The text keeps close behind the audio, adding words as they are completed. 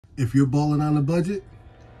If you're balling on a budget,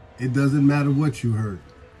 it doesn't matter what you heard.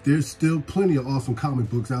 There's still plenty of awesome comic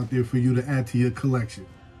books out there for you to add to your collection.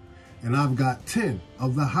 And I've got 10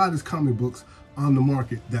 of the hottest comic books on the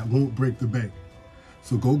market that won't break the bank.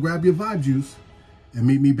 So go grab your vibe juice and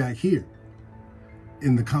meet me back here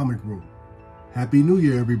in the comic room. Happy New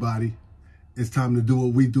Year, everybody. It's time to do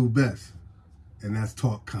what we do best, and that's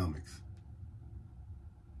talk comics.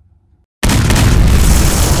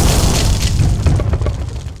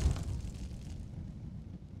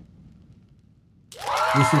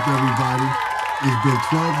 What's up, everybody? It's been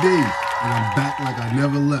 12 days, and I'm back like I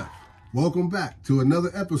never left. Welcome back to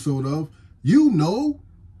another episode of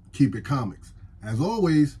Keep It Comics. As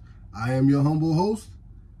always, I am your humble host,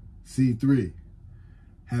 C3.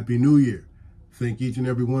 Happy New Year. Thank each and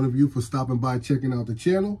every one of you for stopping by, checking out the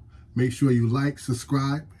channel. Make sure you like,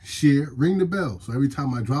 subscribe, share, ring the bell. So every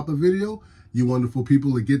time I drop a video, you wonderful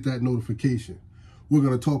people will get that notification. We're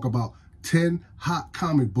going to talk about 10 hot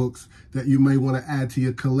comic books that you may want to add to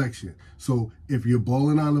your collection. So if you're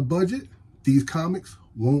balling on a budget, these comics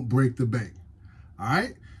won't break the bank. All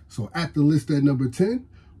right? So at the list at number 10,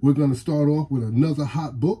 we're going to start off with another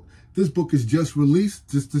hot book. This book is just released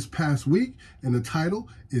just this past week, and the title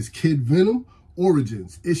is Kid Venom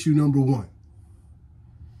Origins, issue number 1.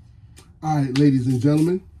 All right, ladies and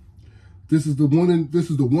gentlemen, this is the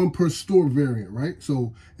one per store variant, right?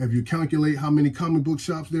 So if you calculate how many comic book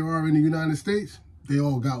shops there are in the United States, they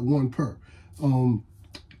all got one per.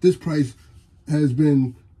 This price has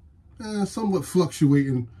been somewhat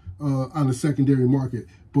fluctuating on the secondary market,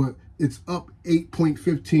 but it's up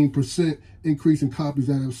 8.15% increase in copies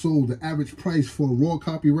that have sold. The average price for a raw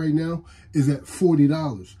copy right now is at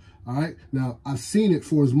 $40. All right. Now, I've seen it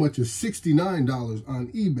for as much as $69 on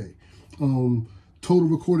eBay. Total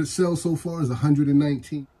recorded sales so far is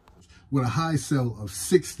 119 with a high sell of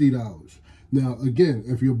 $60. Now, again,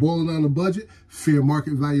 if you're balling on a budget, fair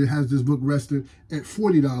market value has this book resting at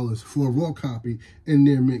 $40 for a raw copy in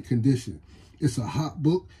near mint condition. It's a hot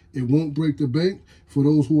book. It won't break the bank for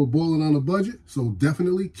those who are balling on a budget. So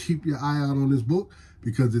definitely keep your eye out on this book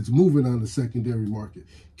because it's moving on the secondary market.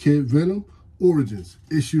 Kid Venom Origins,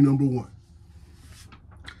 issue number 1.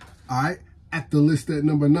 All right, at the list at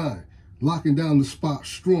number 9, locking down the spot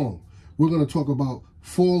strong. We're going to talk about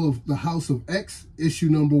Fall of the House of X, issue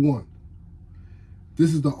number 1.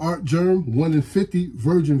 This is the Artgerm 1 in 50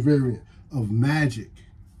 Virgin variant of Magic.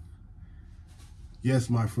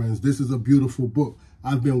 Yes, my friends, this is a beautiful book.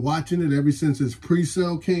 I've been watching it ever since its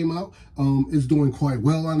pre-sale came out. It's doing quite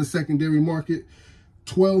well on the secondary market.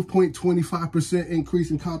 12.25%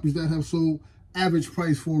 increase in copies that have sold. Average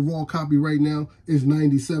price for a raw copy right now is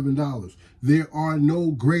 $97. There are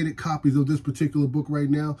no graded copies of this particular book right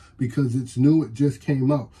now because it's new. It just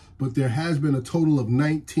came out. But there has been a total of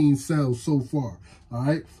 19 sales so far, all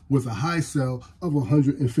right, with a high sale of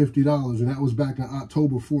 $150. And that was back on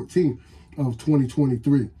October 14th of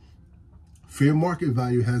 2023. Fair market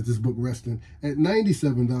value has this book resting at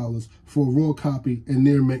 $97 for a raw copy in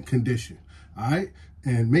near mint condition, all right?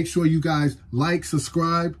 And make sure you guys like,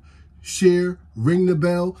 subscribe, share, ring the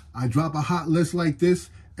bell. I drop a hot list like this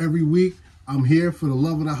every week. I'm here for the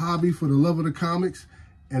love of the hobby, for the love of the comics.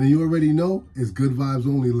 And you already know, it's good vibes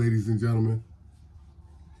only, ladies and gentlemen.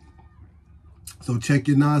 So check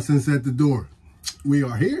your nonsense at the door. We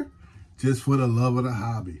are here just for the love of the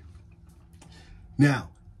hobby. Now,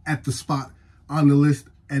 at the spot on the list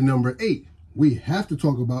at number 8, we have to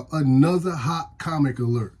talk about another hot comic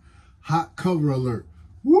alert. Hot cover alert.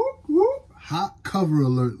 Whoop, whoop. Hot cover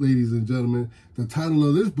alert, ladies and gentlemen. The title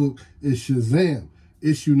of this book is Shazam,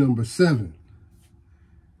 issue number 7.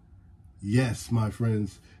 Yes, my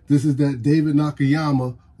friends. This is that David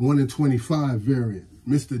Nakayama 1 in 25 variant.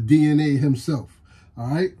 Mr. DNA himself. All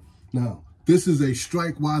right? Now, this is a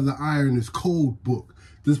Strike While the Iron is Cold book.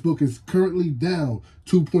 This book is currently down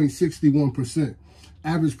 2.61%.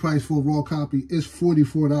 Average price for a raw copy is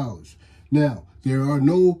 $44. Now, there are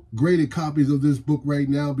no graded copies of this book right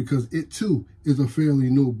now because it too is a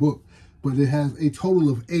fairly new book. But it has a total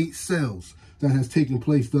of 8 sales that has taken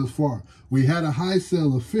place thus far. We had a high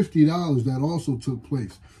sale of $50 that also took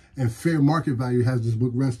place. And fair market value has this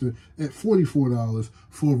book resting at $44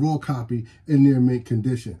 for a raw copy in near mint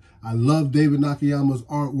condition. I love David Nakayama's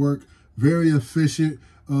artwork. Very efficient,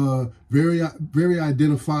 very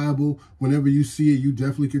identifiable. Whenever you see it, you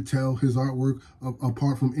definitely could tell his artwork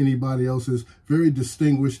apart from anybody else's. Very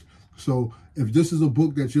distinguished. So if this is a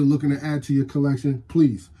book that you're looking to add to your collection,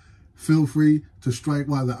 please feel free to strike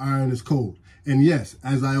while the iron is cold. And yes,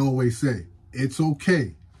 as I always say, it's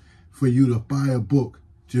okay for you to buy a book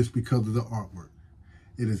just because of the artwork.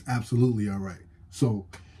 It is absolutely all right. So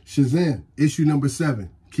Shazam, issue number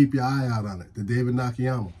 7. Keep your eye out on it. The David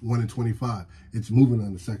Nakayama, 1 in 25. It's moving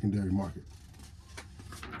on the secondary market.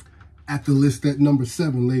 At the list at number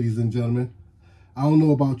 7, ladies and gentlemen. I don't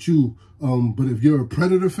know about you, but if you're a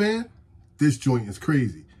Predator fan, this joint is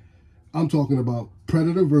crazy. I'm talking about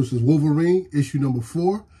Predator versus Wolverine, issue number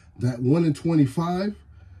 4. That 1 in 25,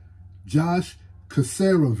 Josh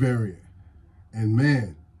Cassara variant. And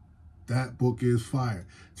man, that book is fire.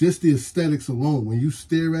 Just the aesthetics alone, when you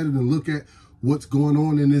stare at it and look at what's going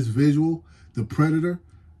on in this visual, the Predator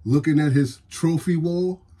looking at his trophy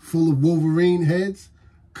wall full of Wolverine heads.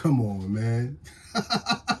 Come on, man.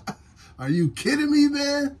 Are you kidding me,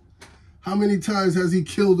 man? How many times has he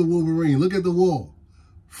killed the Wolverine? Look at the wall.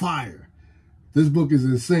 Fire. This book is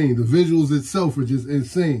insane. The visuals itself are just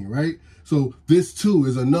insane, right? So this, too,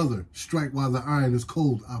 is another strike while the iron is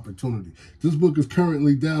cold opportunity. This book is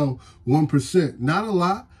currently down 1%. Not a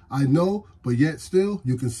lot, I know, but yet still,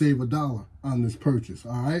 you can save $1 on this purchase,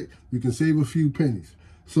 all right? You can save a few pennies.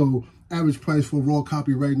 So average price for raw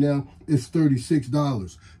copy right now is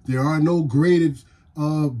 $36. There are no graded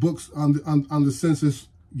books on the census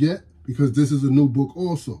yet, because this is a new book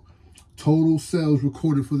also. Total sales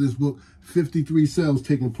recorded for this book, 53 sales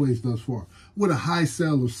taking place thus far, with a high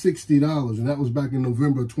sale of $60, and that was back in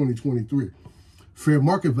November of 2023. Fair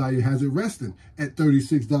market value has it resting at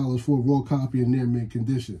 $36 for a raw copy in near mint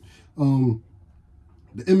condition.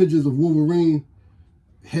 The images of Wolverine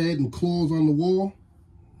head and claws on the wall,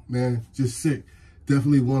 man, just sick.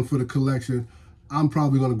 Definitely one for the collection. I'm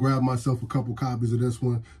probably going to grab myself a couple copies of this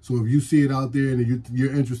one. So if you see it out there and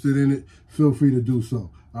you're interested in it, feel free to do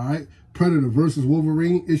so. All right. Predator versus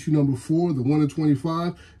Wolverine, issue number 4, the 1 in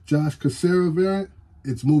 25, Josh Cassara variant.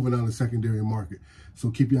 It's moving on the secondary market.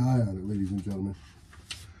 So keep your eye on it, ladies and gentlemen.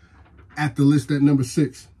 At the list at number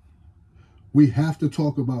 6, we have to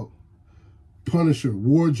talk about Punisher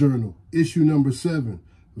War Journal, issue number 7,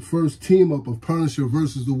 the first team up of Punisher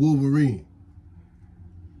versus the Wolverine.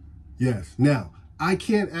 Yes. Now, I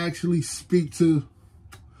can't actually speak to,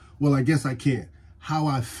 well, I guess I can, how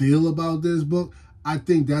I feel about this book. I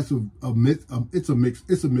think that's it's a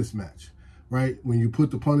mismatch, right? When you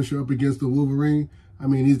put the Punisher up against the Wolverine, I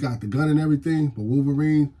mean, he's got the gun and everything, but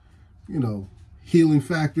Wolverine, you know, healing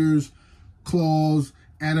factors, claws,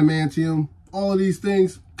 adamantium, all of these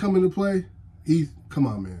things come into play. Come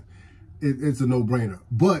on, man. It's a no-brainer.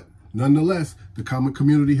 But nonetheless, the comic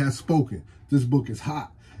community has spoken. This book is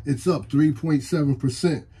hot. It's up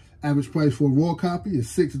 3.7%. Average price for a raw copy is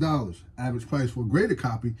 $6. Average price for a graded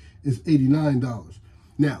copy is $89.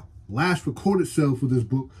 Now, last recorded sale for this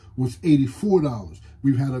book was $84.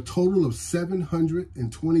 We've had a total of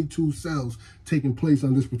 722 sales taking place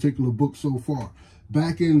on this particular book so far.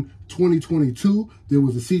 Back in 2022, there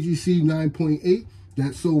was a CGC 9.8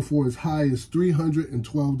 that sold for as high as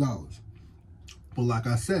 $312. But like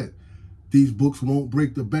I said, these books won't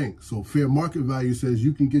break the bank. So fair market value says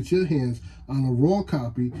you can get your hands on a raw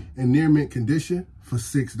copy in near mint condition for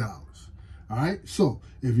 $6. All right. So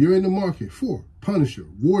if you're in the market for Punisher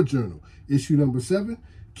War Journal, issue number 7,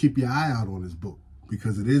 keep your eye out on this book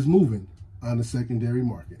because it is moving on the secondary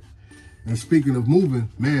market. And speaking of moving,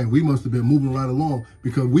 man, we must have been moving right along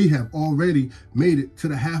because we have already made it to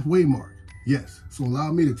the halfway mark. Yes. So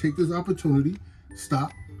allow me to take this opportunity,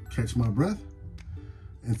 stop, catch my breath,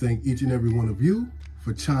 and thank each and every one of you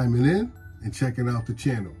for chiming in and checking out the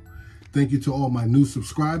channel. Thank you to all my new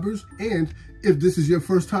subscribers. And if this is your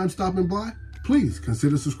first time stopping by, please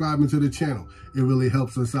consider subscribing to the channel. It really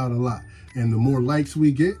helps us out a lot. And the more likes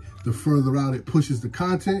we get, the further out it pushes the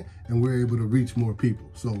content and we're able to reach more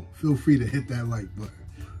people. So feel free to hit that like button.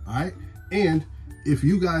 All right. And if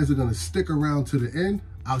you guys are going to stick around to the end,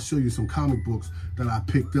 I'll show you some comic books that I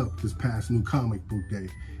picked up this past new comic book day.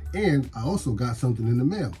 And I also got something in the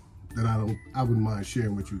mail that I wouldn't mind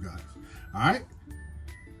sharing with you guys. All right?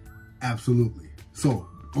 Absolutely. So,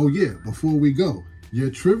 oh yeah, before we go, your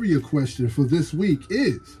trivia question for this week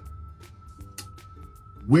is,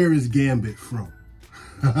 where is Gambit from?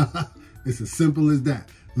 It's as simple as that.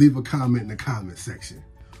 Leave a comment in the comment section.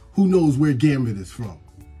 Who knows where Gambit is from?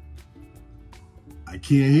 I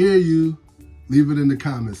can't hear you. Leave it in the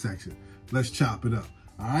comment section. Let's chop it up.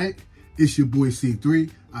 All right? It's your boy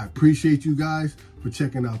C3. I appreciate you guys for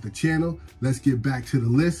checking out the channel. Let's get back to the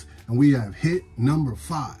list. And we have hit number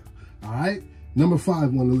 5. All right? Number 5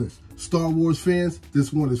 on the list. Star Wars fans,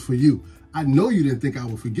 this one is for you. I know you didn't think I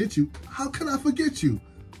would forget you. How could I forget you?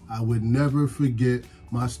 I would never forget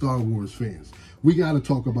my Star Wars fans. We got to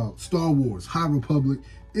talk about Star Wars High Republic,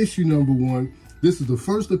 issue number 1. This is the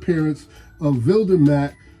first appearance of Vilder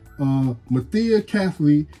Matt, Mathia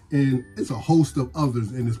Kathleen, and it's a host of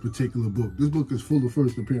others in this particular book. This book is full of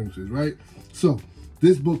first appearances, right? So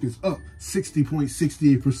This book is up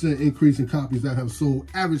 60.68% increase in copies that have sold.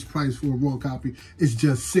 Average price for a raw copy is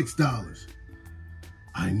just $6.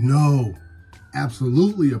 I know,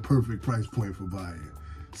 absolutely a perfect price point for buying.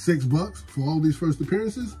 $6 for all these first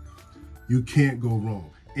appearances, you can't go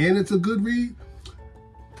wrong. And it's a good read.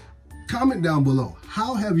 Comment down below,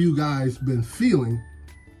 how have you guys been feeling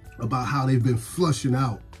about how they've been flushing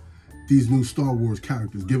out these new Star Wars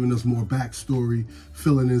characters, giving us more backstory,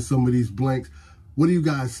 filling in some of these blanks? What do you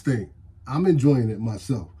guys think? I'm enjoying it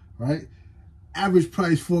myself, right? Average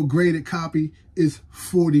price for a graded copy is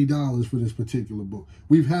 $40 for this particular book.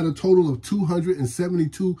 We've had a total of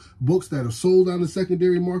 272 books that are sold on the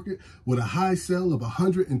secondary market with a high sale of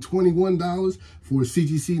 $121 for a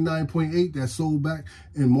CGC 9.8 that sold back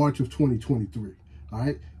in March of 2023. All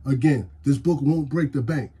right. Again, this book won't break the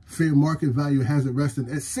bank. Fair market value has it resting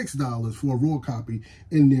at $6 for a raw copy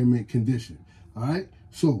in near mint condition. All right.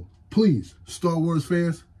 So please, Star Wars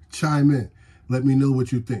fans, chime in. Let me know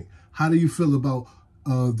what you think. How do you feel about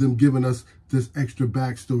them giving us this extra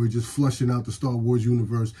backstory, just flushing out the Star Wars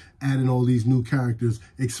universe, adding all these new characters,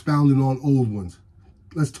 expounding on old ones?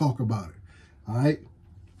 Let's talk about it. All right.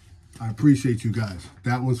 I appreciate you guys.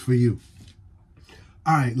 That one's for you.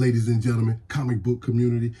 All right, ladies and gentlemen, comic book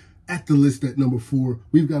community. At the list at number 4,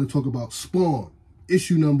 we've got to talk about Spawn,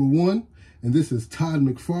 issue number 1. And this is Todd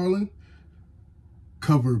McFarlane,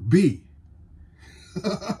 cover B.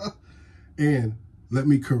 And let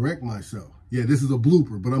me correct myself. Yeah, this is a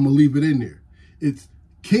blooper, but I'm going to leave it in there. It's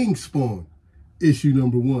King Spawn, issue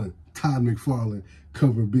number 1, Todd McFarlane,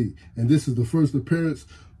 cover B. And this is the first appearance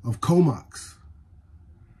of Comox.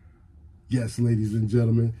 Yes, ladies and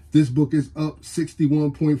gentlemen, this book is up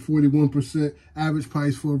 61.41%. Average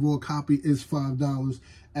price for a raw copy is $5.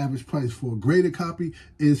 Average price for a graded copy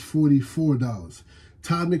is $44.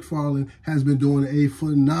 Todd McFarlane has been doing a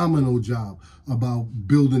phenomenal job about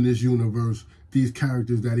building this universe, these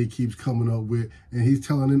characters that he keeps coming up with, and he's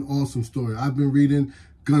telling an awesome story. I've been reading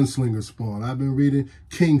Gunslinger Spawn. I've been reading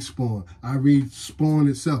King Spawn. I read Spawn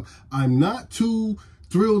itself. I'm not too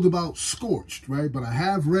thrilled about Scorched, right? But I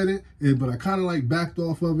have read it, but I kind of like backed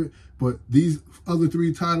off of it. But these other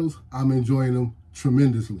 3 titles, I'm enjoying them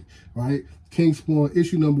tremendously, right? King Spawn,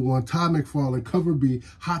 issue number 1, Todd McFarlane, cover B,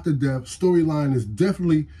 hot to death. Storyline is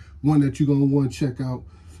definitely one that you're going to want to check out.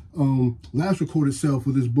 Last recorded sale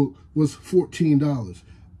for this book was $14.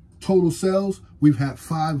 Total sales, we've had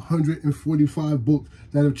 545 books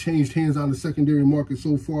that have changed hands on the secondary market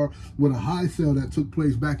so far, with a high sale that took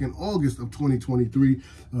place back in August of 2023.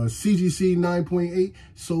 CGC 9.8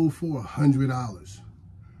 sold for $100.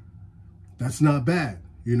 That's not bad.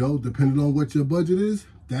 You know, depending on what your budget is,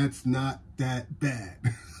 that's not that bad.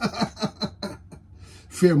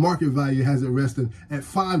 Fair market value has it resting at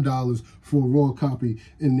 $5 for a raw copy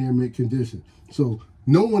in near mint condition. So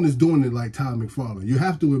no one is doing it like Todd McFarlane. You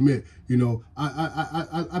have to admit, you know,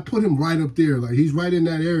 I put him right up there. Like, he's right in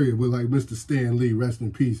that area with, like, Mr. Stan Lee, rest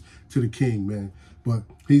in peace to the king, man. But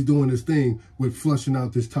he's doing his thing with flushing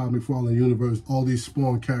out this Todd McFarlane universe, all these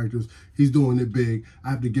Spawn characters. He's doing it big.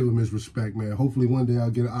 I have to give him his respect, man. Hopefully one day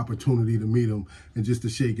I'll get an opportunity to meet him and just to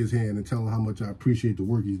shake his hand and tell him how much I appreciate the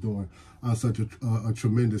work he's doing on such a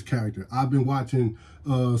tremendous character. I've been watching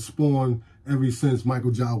Spawn ever since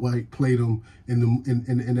Michael Jai White played him in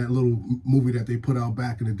that little movie that they put out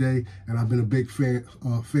back in the day, and I've been a big fan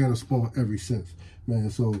of Spawn ever since,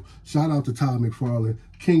 man. So shout out to Todd McFarlane.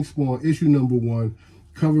 King Spawn, issue number 1,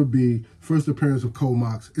 cover B, first appearance of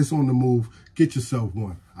Comox. It's on the move. Get yourself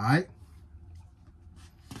one, all right?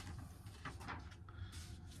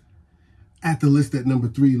 At the list at number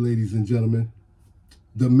 3, ladies and gentlemen,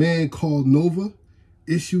 The Man Called Nova,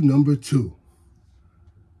 issue number 2.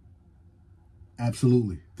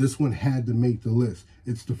 Absolutely. This one had to make the list.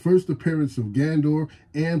 It's the first appearance of Gandor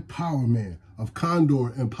and Power Man, of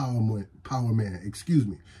Condor and Power Man, excuse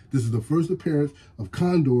me. This is the first appearance of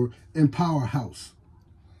Condor and Powerhouse.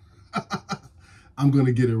 I'm going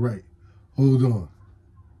to get it right. Hold on.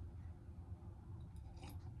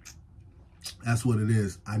 That's what it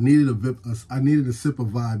is. I needed a sip of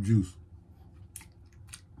Vibe juice.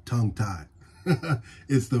 Tongue-tied.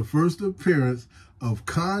 It's the first appearance of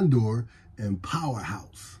Condor and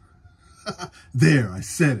Powerhouse. There, I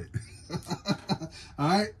said it. All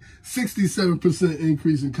right, 67%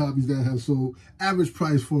 increase in copies that have sold. Average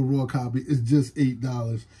price for a raw copy is just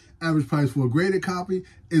 $8. Average price for a graded copy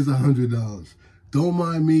is $100. Don't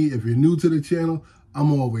mind me. If you're new to the channel,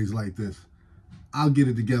 I'm always like this. I'll get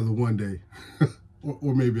it together one day.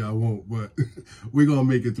 or maybe I won't, but we're going to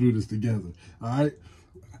make it through this together. All right?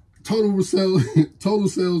 Total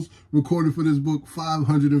sales recorded for this book,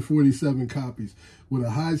 547 copies, with a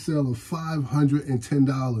high sale of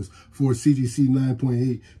 $510 for CGC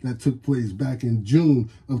 9.8 that took place back in June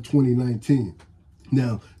of 2019.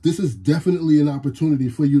 Now, this is definitely an opportunity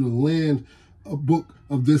for you to land a book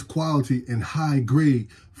of this quality and high grade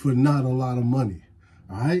for not a lot of money.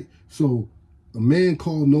 All right? So, A Man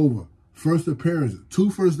Called Nova, two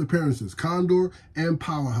first appearances, Condor and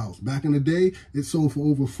Powerhouse. Back in the day, it sold for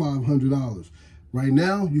over $500. Right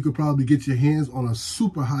now, you could probably get your hands on a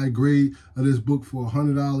super high grade of this book for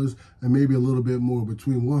 $100 and maybe a little bit more,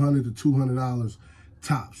 between $100 to $200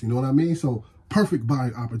 tops. You know what I mean? So, perfect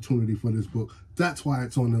buying opportunity for this book. That's why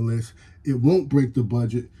it's on the list. It won't break the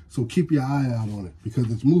budget, so keep your eye out on it because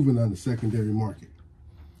it's moving on the secondary market.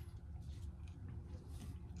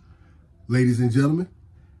 Ladies and gentlemen,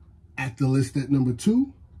 at the list at number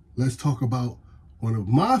 2, let's talk about one of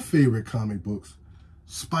my favorite comic books,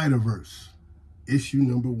 Spider-Verse, issue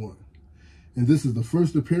number 1. And this is the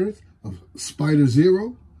first appearance of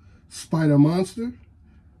Spider-Zero, Spider-Monster,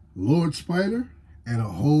 Lord Spider, and a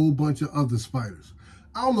whole bunch of other spiders.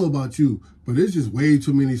 I don't know about you, but there's just way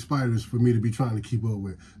too many spiders for me to be trying to keep up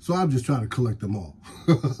with. So I'm just trying to collect them all.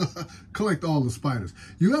 Collect all the spiders.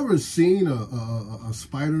 You ever seen a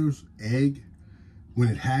spider's egg when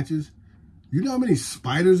it hatches? You know how many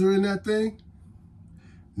spiders are in that thing?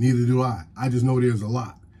 Neither do I. I just know there's a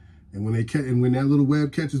lot. And when that little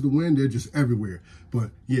web catches the wind, they're just everywhere.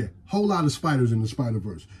 But yeah, whole lot of spiders in the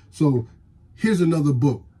Spider-Verse. So here's another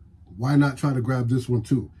book. Why not try to grab this one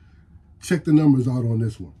too? Check the numbers out on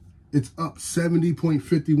this one. It's up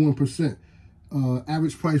 70.51%.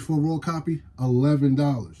 Average price for a raw copy,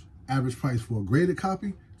 $11. Average price for a graded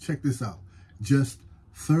copy, check this out, just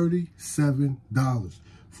 $37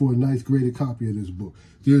 for a nice graded copy of this book.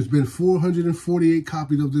 There's been 448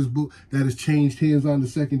 copies of this book that has changed hands on the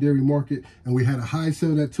secondary market, and we had a high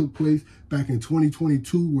sale that took place back in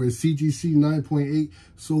 2022 where CGC 9.8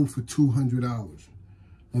 sold for $200.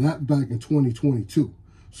 And that back in 2022.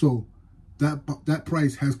 So that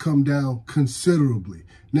price has come down considerably.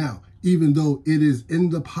 Now, even though it is in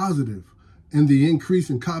the positive and the increase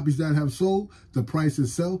in copies that have sold, the price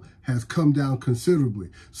itself has come down considerably.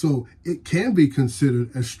 So it can be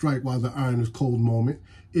considered a strike while the iron is cold moment,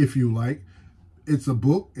 if you like. It's a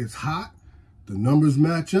book, it's hot, the numbers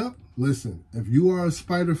match up. Listen, if you are a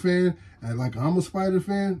Spider fan, and like I'm a Spider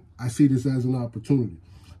fan, I see this as an opportunity.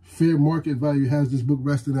 Fair market value has this book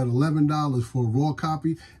resting at $11 for a raw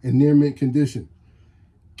copy and near mint condition.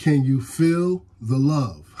 Can you feel the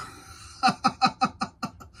love?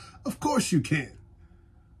 Of course you can.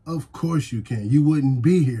 Of course you can. You wouldn't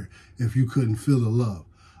be here if you couldn't feel the love.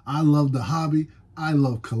 I love the hobby. I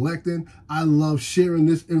love collecting. I love sharing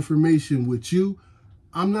this information with you.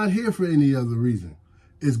 I'm not here for any other reason.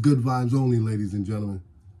 It's good vibes only, ladies and gentlemen.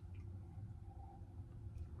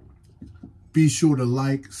 Be sure to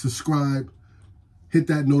like, subscribe, hit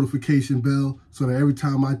that notification bell so that every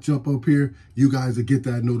time I jump up here, you guys will get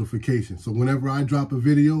that notification. So whenever I drop a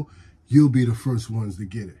video, you'll be the first ones to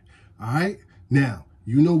get it. All right? Now,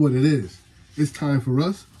 you know what it is. It's time for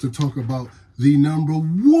us to talk about the number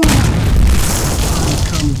 1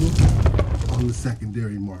 comic book on the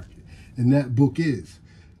secondary market. And that book is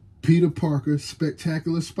Peter Parker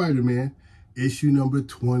Spectacular Spider-Man, issue number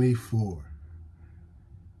 24.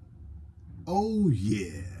 Oh,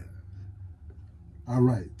 yeah. All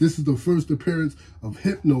right. This is the first appearance of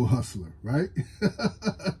Hypno Hustler, right?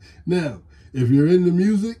 Now, if you're into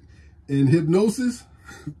music and hypnosis,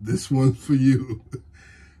 this one's for you.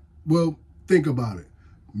 Well, think about it.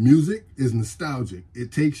 Music is nostalgic.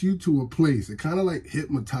 It takes you to a place. It kind of like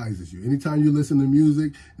hypnotizes you. Anytime you listen to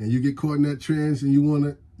music and you get caught in that trance and you want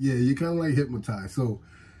to, yeah, you're kind of like hypnotized. So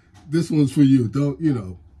this one's for you. Don't, you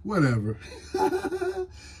know, whatever.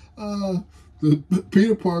 The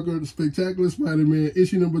Peter Parker, the Spectacular Spider-Man,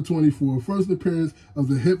 issue number 24, first appearance of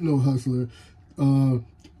the Hypno Hustler.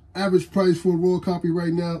 Average price for a raw copy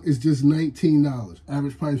right now is just $19.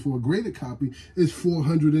 Average price for a graded copy is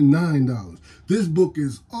 $409. This book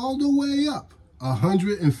is all the way up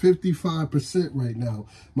 155% right now,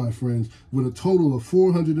 my friends, with a total of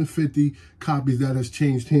 450 copies that has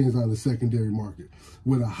changed hands on the secondary market,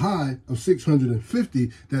 with a high of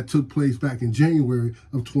 650 that took place back in January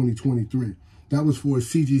of 2023. That was for a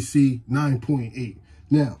CGC 9.8.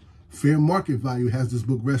 Now, fair market value has this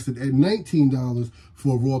book rested at $19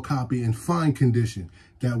 for a raw copy in fine condition.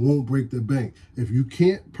 That won't break the bank. If you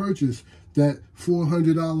can't purchase that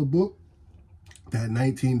 $400 book, that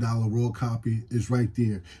 $19 raw copy is right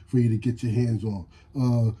there for you to get your hands on.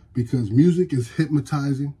 Because music is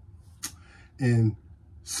hypnotizing, and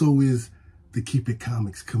so is the Keep It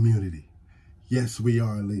Comics community. Yes, we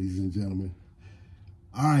are, ladies and gentlemen.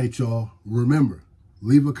 All right, y'all. Remember,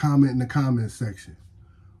 leave a comment in the comment section.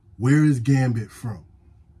 Where is Gambit from?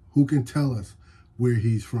 Who can tell us where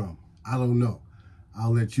he's from? I don't know.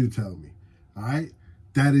 I'll let you tell me. All right?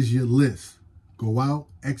 That is your list. Go out,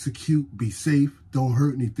 execute, be safe, don't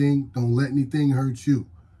hurt anything, don't let anything hurt you.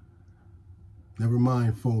 Never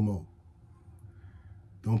mind FOMO.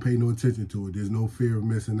 Don't pay no attention to it. There's no fear of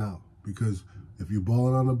missing out, because if you're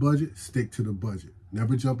balling on a budget, stick to the budget.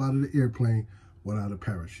 Never jump out of the airplane without a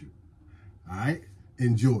parachute. All right?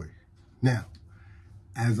 Enjoy. Now,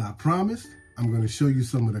 as I promised, I'm going to show you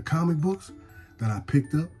some of the comic books that I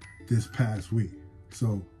picked up this past week.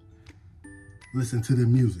 So, listen to the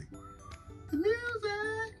music. The music.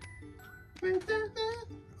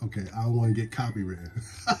 Okay, I don't want to get copywritten.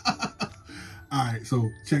 All right, so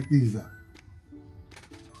check these out.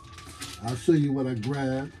 I'll show you what I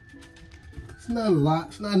grabbed. It's not a lot.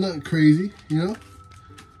 It's not nothing crazy, you know.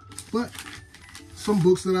 But some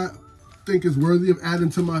books that I think is worthy of adding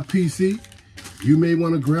to my PC. You may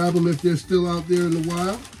want to grab them if they're still out there in the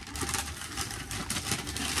wild.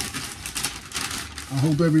 I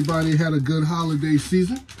hope everybody had a good holiday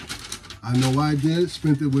season. I know I did.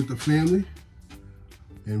 Spent it with the family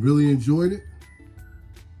and really enjoyed it.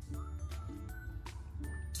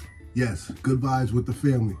 Yes, good vibes with the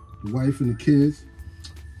family. The wife and the kids.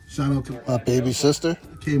 Shout out to my baby sister.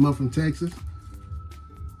 Came up from Texas.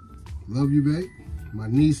 Love you, babe. My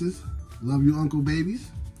nieces. Love you, uncle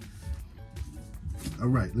babies. All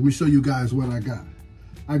right, let me show you guys what I got.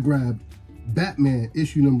 I grabbed Batman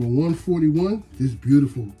issue number 141. This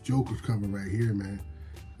beautiful Joker's cover right here, man.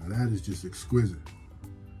 Now that is just exquisite.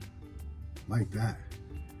 Like that.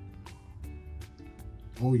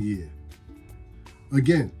 Oh yeah.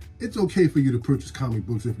 Again, it's okay for you to purchase comic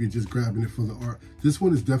books if you're just grabbing it for the art. This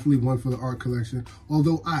one is definitely one for the art collection.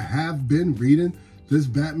 Although I have been reading this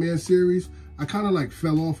Batman series, I kind of like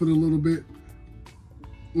fell off it a little bit.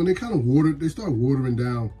 When they kind of they start watering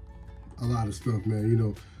down a lot of stuff, man. You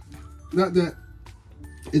know, not that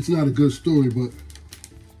it's not a good story, but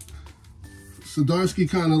Zdarsky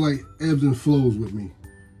kind of like ebbs and flows with me,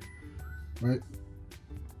 right?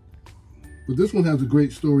 But this one has a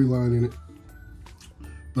great storyline in it.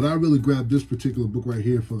 But I really grabbed this particular book right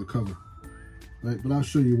here for the cover, right? But I'll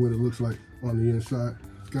show you what it looks like on the inside.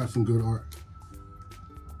 It's got some good art.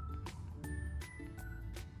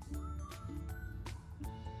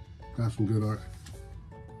 Got some good art.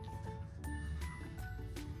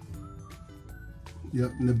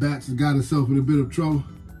 Yep, and the Bats has got himself in a bit of trouble.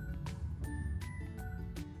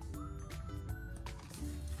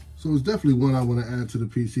 So it's definitely one I want to add to the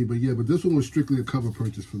PC. But yeah, but this one was strictly a cover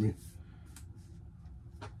purchase for me.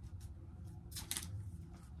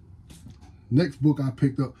 Next book I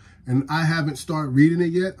picked up, and I haven't started reading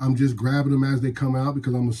it yet. I'm just grabbing them as they come out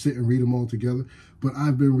because I'm going to sit and read them all together. But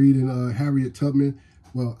I've been reading Harriet Tubman.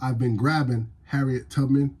 Well, I've been grabbing Harriet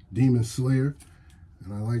Tubman, Demon Slayer,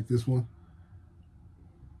 and I like this one.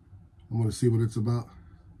 I'm going to see what it's about.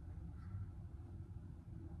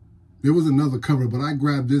 There was another cover, but I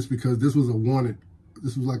grabbed this because this was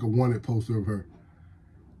like a wanted poster of her.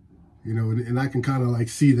 You know, and I can kind of like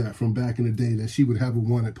see that from back in the day that she would have a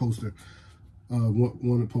wanted poster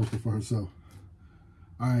for herself.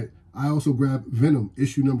 All right, I also grabbed Venom,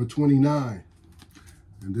 issue number 29.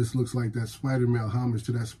 And this looks like that Spider-Man, homage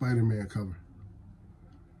to that Spider-Man cover.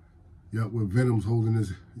 Yep, where Venom's holding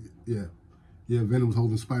his, yeah, Venom's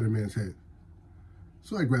holding Spider-Man's head.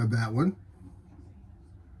 So I grabbed that one.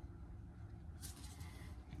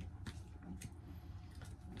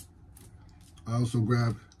 I also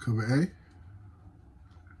grabbed cover A.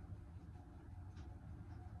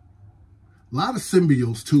 A lot of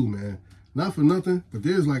symbiotes too, man. Not for nothing, but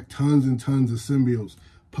there's like tons and tons of symbiotes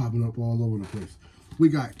popping up all over the place. We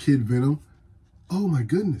got Kid Venom. Oh my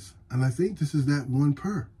goodness. And I think this is that one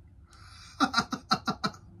per.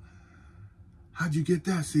 How'd you get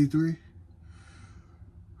that, C3?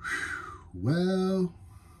 Well,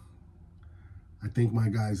 I think my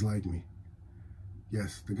guys like me.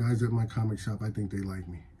 Yes, the guys at my comic shop, I think they like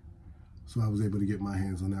me. So I was able to get my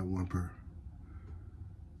hands on that one per.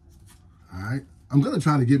 All right. I'm going to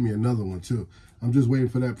try to get me another one too. I'm just waiting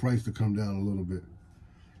for that price to come down a little bit.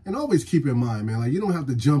 And always keep in mind, man, like you don't have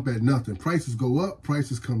to jump at nothing. Prices go up,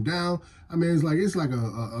 prices come down. I mean, it's like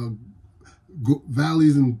a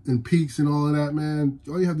valleys and peaks and all of that, man.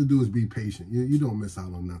 All you have to do is be patient. You don't miss out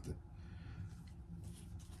on nothing.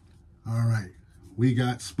 All right. We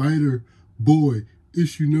got Spider-Boy,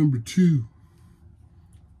 issue number 2.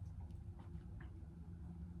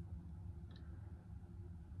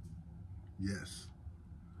 Yes.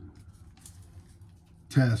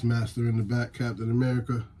 Taskmaster in the back, Captain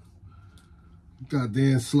America. Got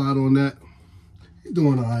Dan Slott on that. He's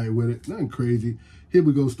doing all right with it. Nothing crazy. Here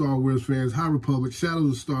we go, Star Wars fans. High Republic,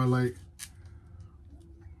 Shadows of Starlight.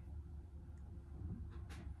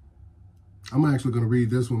 I'm actually going to read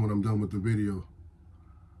this one when I'm done with the video.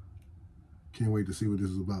 Can't wait to see what this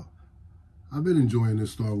is about. I've been enjoying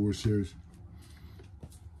this Star Wars series.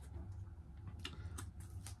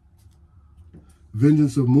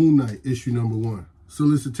 Vengeance of Moon Knight, issue number 1.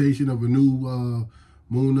 Solicitation of a new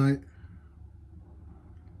Moon Knight.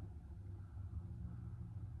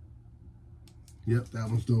 Yep, that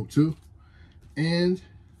one's dope too. And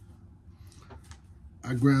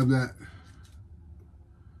I grabbed that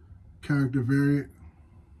character variant.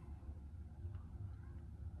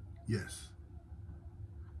 Yes.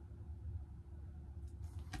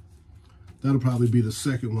 That'll probably be the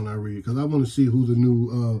second one I read because I want to see who the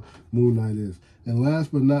new Moon Knight is. And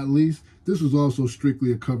last but not least, this was also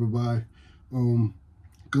strictly a cover by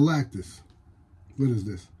Galactus. What is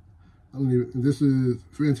this? I don't even. This is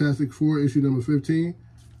Fantastic Four, issue number 15.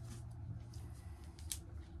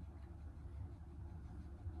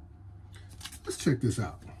 Let's check this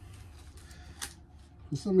out.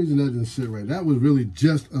 For some reason, that didn't sit right. That was really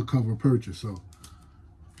just a cover purchase. So,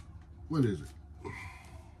 what is it?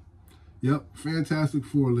 Yep, Fantastic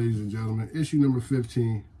Four, ladies and gentlemen. Issue number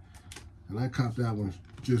 15. And I copped that one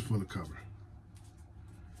just for the cover.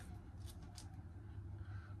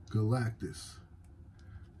 Galactus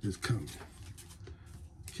is coming.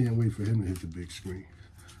 Can't wait for him to hit the big screen.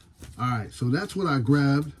 All right, so that's what I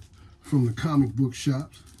grabbed from the comic book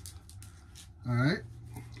shops. All right,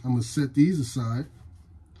 I'm gonna set these aside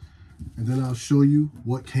and then I'll show you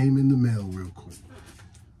what came in the mail real quick.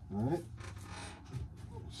 All right,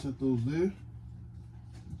 set those there.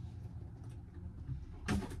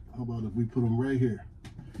 How about if we put them right here?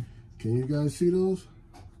 Can you guys see those?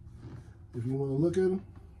 If you want to look at them,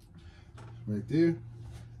 right there.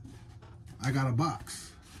 I got a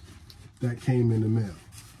box that came in the mail.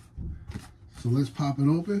 So let's pop it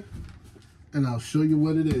open and I'll show you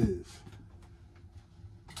what it is.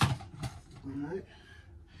 All right.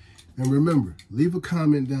 And remember, leave a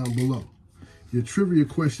comment down below. Your trivia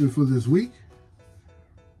question for this week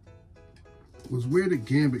was, where did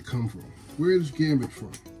Gambit come from? Where is Gambit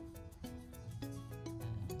from?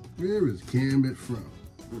 Where is Gambit from?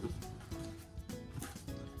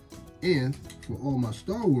 And for all my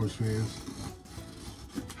Star Wars fans,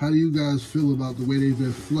 how do you guys feel about the way they've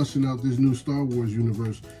been flushing out this new Star Wars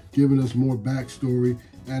universe, giving us more backstory,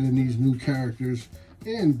 adding these new characters,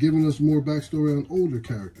 and giving us more backstory on older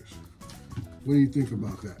characters? What do you think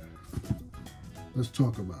about that? Let's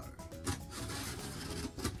talk about it.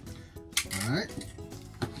 All right.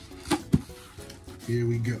 Here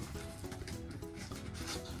we go.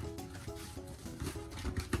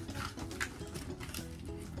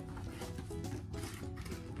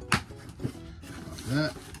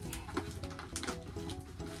 That.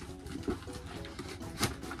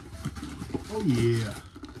 Oh yeah.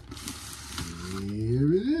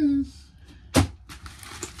 Here it is.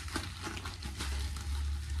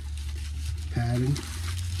 Padding,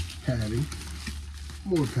 padding,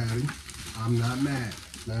 more padding. I'm not mad,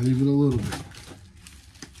 not even a little bit.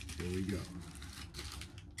 There we go.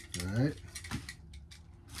 All right.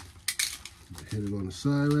 Hit it on the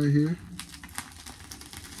side right here.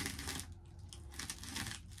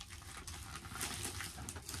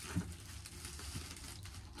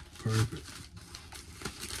 Perfect.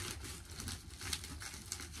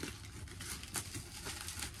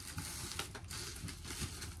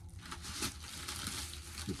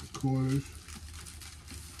 Get the corners.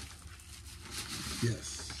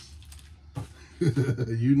 Yes.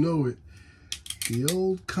 You know it. The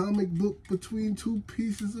old comic book between two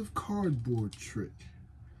pieces of cardboard trick.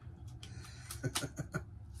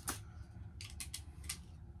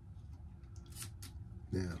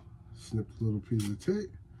 Now, snip the little piece of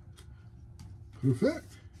tape.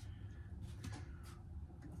 Perfect.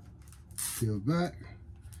 Peel back.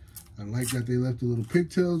 I like that they left the little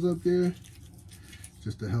pigtails up there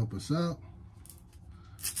just to help us out.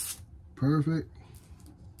 Perfect.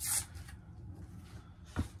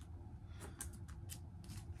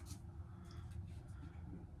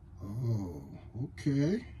 Oh,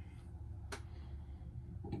 okay.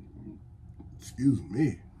 Excuse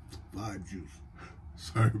me. Vibe juice.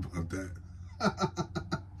 Sorry about that.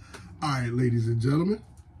 All right, ladies and gentlemen,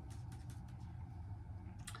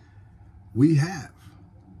 we have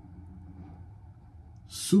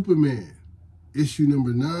Superman, issue number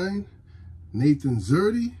 9, Nathan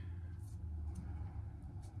Zerdy,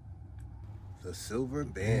 The Silver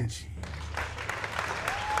Banshee.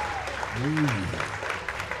 Oh, yeah.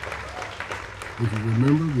 If you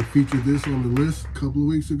remember, we featured this on the list a couple of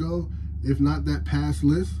weeks ago, if not that past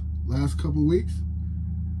list, last couple of weeks.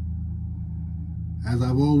 As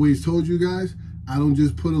I've always told you guys, I don't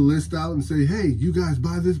just put a list out and say, hey, you guys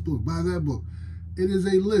buy this book, buy that book. It is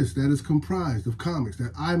a list that is comprised of comics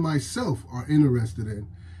that I myself are interested in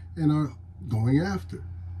and are going after.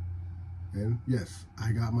 And yes,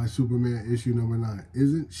 I got my Superman issue number 9.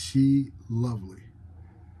 Isn't she lovely?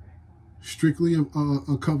 Strictly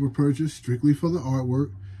a cover purchase, strictly for the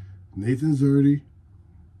artwork. Nathan Zerdy,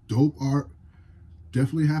 dope art.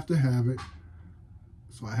 Definitely have to have it.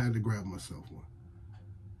 So I had to grab myself one.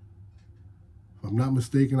 If I'm not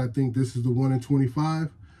mistaken, I think this is the 1 in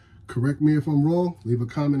 25. Correct me if I'm wrong. Leave a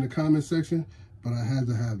comment in the comment section. But I had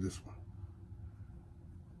to have this one.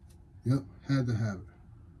 Yep, had to have it.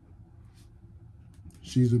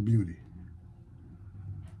 She's a beauty.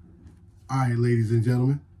 All right, ladies and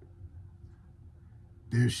gentlemen.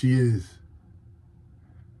 There she is.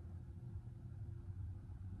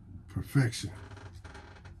 Perfection.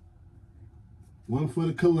 One for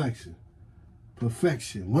the collection.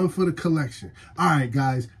 Perfection. One for the collection. All right,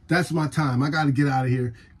 guys, that's my time. I got to get out of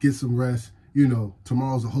here, get some rest. You know,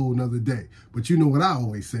 tomorrow's a whole nother day. But you know what I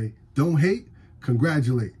always say, don't hate,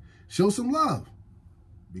 congratulate. Show some love,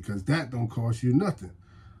 because that don't cost you nothing.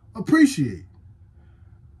 Appreciate.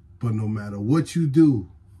 But no matter what you do,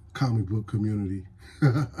 comic book community,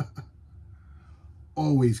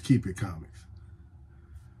 always keep it comics.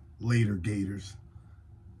 Later, Gators.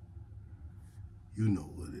 You know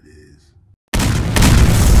what it is.